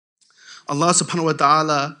Allah subhanahu wa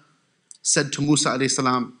ta'ala said to Musa alayhi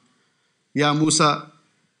salam, Ya Musa,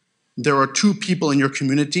 there are two people in your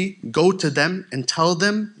community. Go to them and tell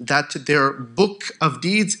them that their book of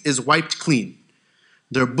deeds is wiped clean.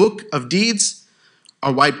 Their book of deeds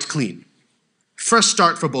are wiped clean. Fresh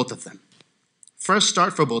start for both of them. Fresh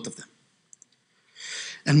start for both of them.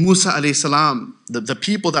 And Musa alayhi salam, the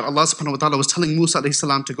people that Allah subhanahu wa ta'ala was telling Musa alayhi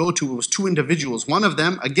salam to go to, was two individuals. One of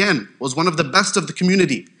them, again, was one of the best of the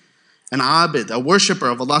community, an abid, a worshipper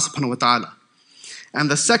of Allah subhanahu wa ta'ala. And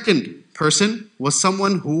the second person was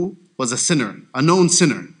someone who was a sinner, a known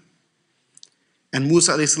sinner. And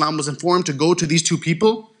Musa alayhi salam was informed to go to these two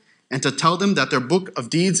people and to tell them that their book of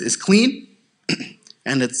deeds is clean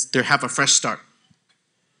and they have a fresh start.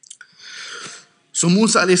 So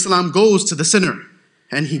Musa alayhi salam goes to the sinner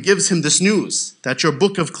and he gives him this news that your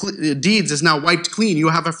book of deeds is now wiped clean, you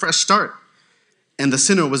have a fresh start. And the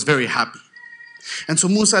sinner was very happy. And so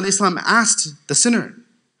Musa alayhi salam asked the sinner,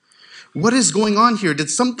 what is going on here? Did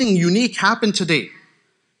something unique happen today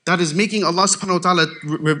that is making Allah subhanahu wa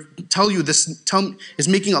ta'ala tell you this, is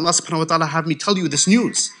making Allah subhanahu wa ta'ala have me tell you this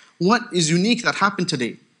news? What is unique that happened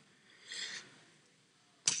today?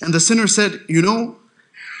 And the sinner said, you know,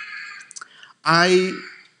 I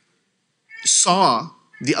saw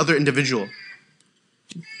the other individual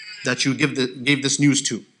that you gave this news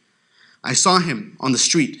to. I saw him on the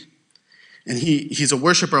street, and he's a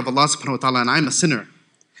worshipper of Allah subhanahu wa ta'ala, and I'm a sinner.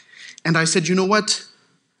 And I said, you know what?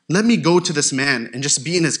 Let me go to this man and just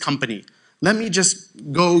be in his company. Let me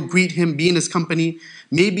just go greet him, be in his company.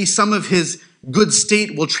 Maybe some of his good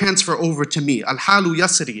state will transfer over to me. Al-halu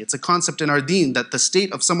yasri. It's a concept in our deen that the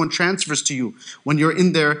state of someone transfers to you when you're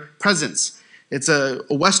in their presence. It's a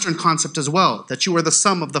Western concept as well, that you are the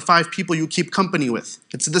sum of the 5 people you keep company with.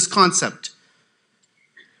 It's this concept.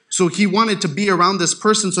 So he wanted to be around this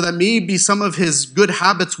person so that maybe some of his good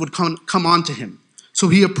habits would come on to him. So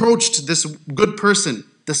he approached this good person.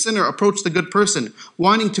 The sinner approached the good person,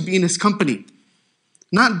 wanting to be in his company.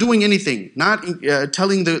 Not doing anything, not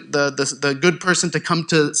telling the good person to come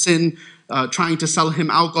to sin, trying to sell him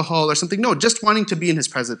alcohol or something. No, just wanting to be in his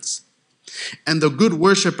presence. And the good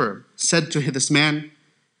worshipper said to this man,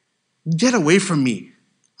 get away from me.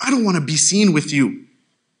 I don't want to be seen with you.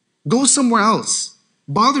 Go somewhere else.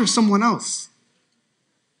 Bother someone else.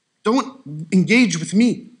 Don't engage with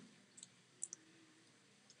me.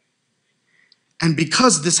 And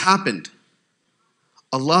because this happened,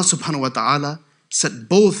 Allah subhanahu wa ta'ala set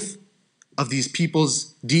both of these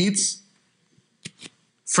people's deeds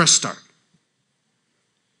fresh start.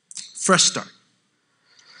 Fresh start.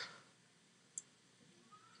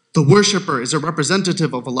 The worshipper is a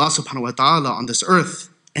representative of Allah subhanahu wa ta'ala on this earth,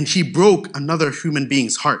 and he broke another human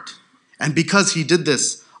being's heart. And because he did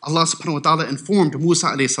this, Allah subhanahu wa ta'ala informed Musa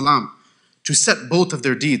alayhi salam to set both of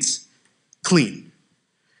their deeds clean.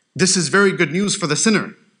 This is very good news for the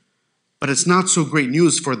sinner, but it's not so great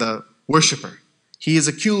news for the worshipper. He has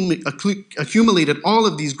accumulated all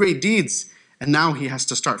of these great deeds, and now he has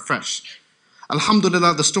to start fresh.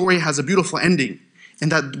 Alhamdulillah, the story has a beautiful ending, in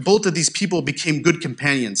that both of these people became good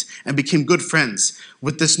companions and became good friends.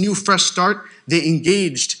 With this new fresh start, they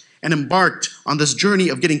engaged and embarked on this journey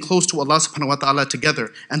of getting close to Allah subhanahu wa ta'ala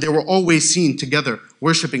together, and they were always seen together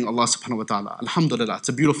worshipping Allah subhanahu wa ta'ala. Alhamdulillah, it's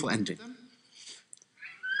a beautiful ending.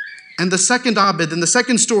 And the second abid, in the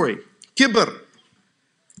second story, kibr.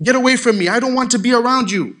 Get away from me. I don't want to be around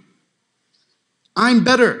you. I'm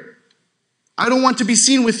better. I don't want to be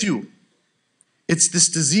seen with you. It's this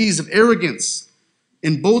disease of arrogance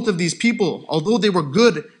in both of these people. Although they were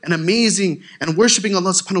good and amazing and worshipping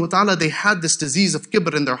Allah subhanahu wa ta'ala, they had this disease of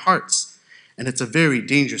kibr in their hearts. And it's a very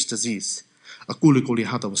dangerous disease. أقول قولي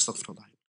هذا واستغفر الله.